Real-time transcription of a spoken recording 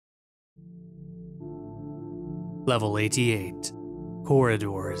Level 88.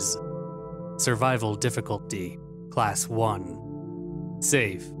 Corri-Doors. Survival difficulty, Class 1.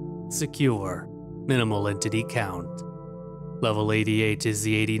 Safe, secure, minimal entity count. Level 88 is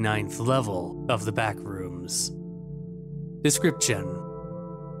the 89th level of the Backrooms. Description: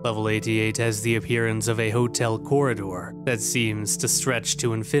 Level 88 has the appearance of a hotel corridor that seems to stretch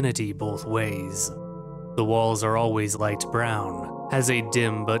to infinity both ways. The walls are always light brown, has a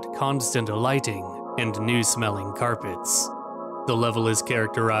dim but constant lighting, and new-smelling carpets. The level is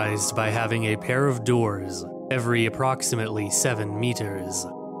characterized by having a pair of doors every approximately 7 meters.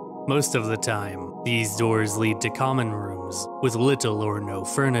 Most of the time, these doors lead to common rooms with little or no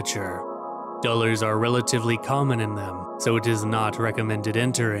furniture. Dollars are relatively common in them, so it is not recommended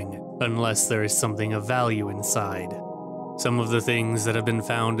entering unless there is something of value inside. Some of the things that have been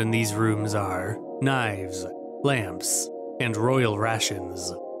found in these rooms are knives, lamps, and royal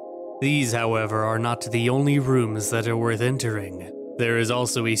rations. These, however, are not the only rooms that are worth entering. There is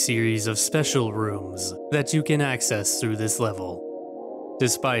also a series of special rooms that you can access through this level.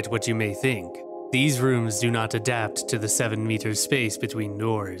 Despite what you may think, these rooms do not adapt to the 7-meter space between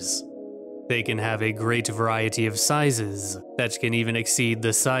doors. They can have a great variety of sizes that can even exceed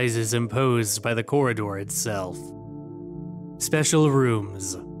the sizes imposed by the corridor itself. Special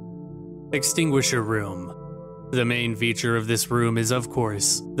rooms. Extinguisher room. The main feature of this room is, of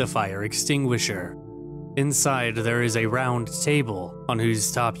course, the fire extinguisher. Inside, there is a round table on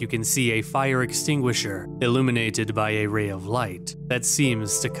whose top you can see a fire extinguisher illuminated by a ray of light that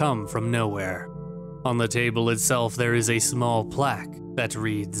seems to come from nowhere. On the table itself, there is a small plaque that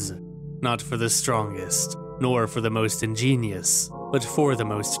reads, "Not for the strongest, nor for the most ingenious, but for the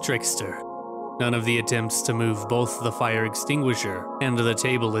most trickster." None of the attempts to move both the fire extinguisher and the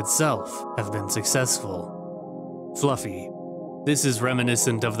table itself have been successful. Fluffy. This is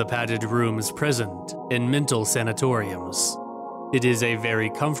reminiscent of the padded rooms present in mental sanatoriums. It is a very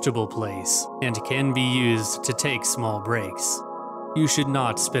comfortable place and can be used to take small breaks. You should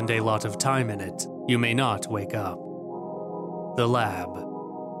not spend a lot of time in it. You may not wake up. The lab.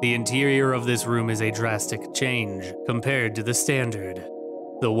 The interior of this room is a drastic change compared to the standard.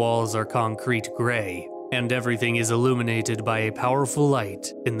 The walls are concrete gray, and everything is illuminated by a powerful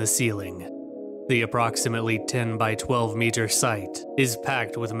light in the ceiling. The approximately 10 by 12 meter site is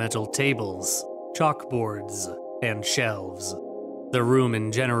packed with metal tables, chalkboards, and shelves. The room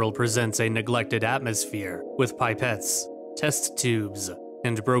in general presents a neglected atmosphere with pipettes, test tubes,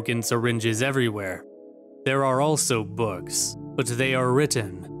 and broken syringes everywhere. There are also books, but they are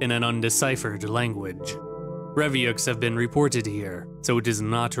written in an undeciphered language. Revieux have been reported here, so it is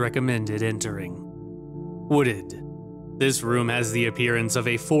not recommended entering. Wooded. This room has the appearance of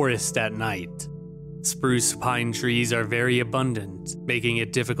a forest at night. Spruce pine trees are very abundant, making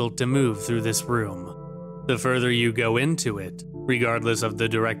it difficult to move through this room. The further you go into it, regardless of the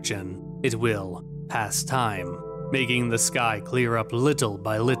direction, it will pass time, making the sky clear up little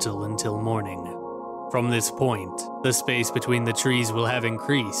by little until morning. From this point, the space between the trees will have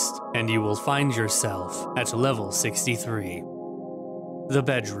increased, and you will find yourself at level 63. The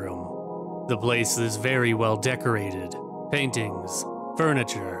bedroom. The place is very well decorated. Paintings,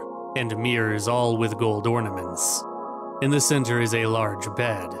 furniture, and mirrors all with gold ornaments. In the center is a large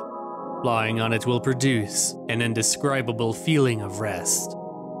bed. Lying on it will produce an indescribable feeling of rest.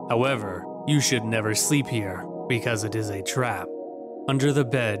 However, you should never sleep here because it is a trap. Under the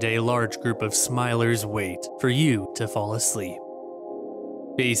bed, a large group of smilers wait for you to fall asleep.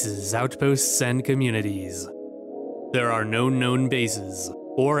 Bases, outposts, and communities. There are no known bases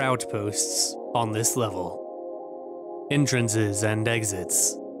or outposts on this level. Entrances and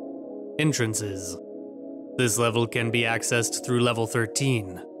exits. Entrances. This level can be accessed through level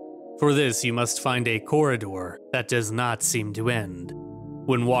 13. For this, you must find a corridor that does not seem to end.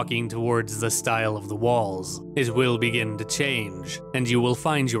 When walking towards the style of the walls, it will begin to change, and you will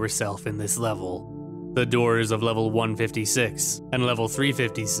find yourself in this level. The doors of level 156 and level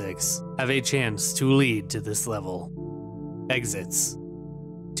 356 have a chance to lead to this level. Exits.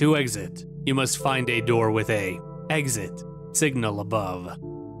 To exit, you must find a door with a exit signal above.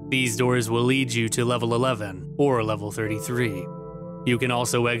 These doors will lead you to level 11 or level 33. You can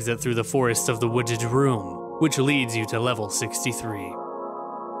also exit through the forest of the wooded room, which leads you to level 63.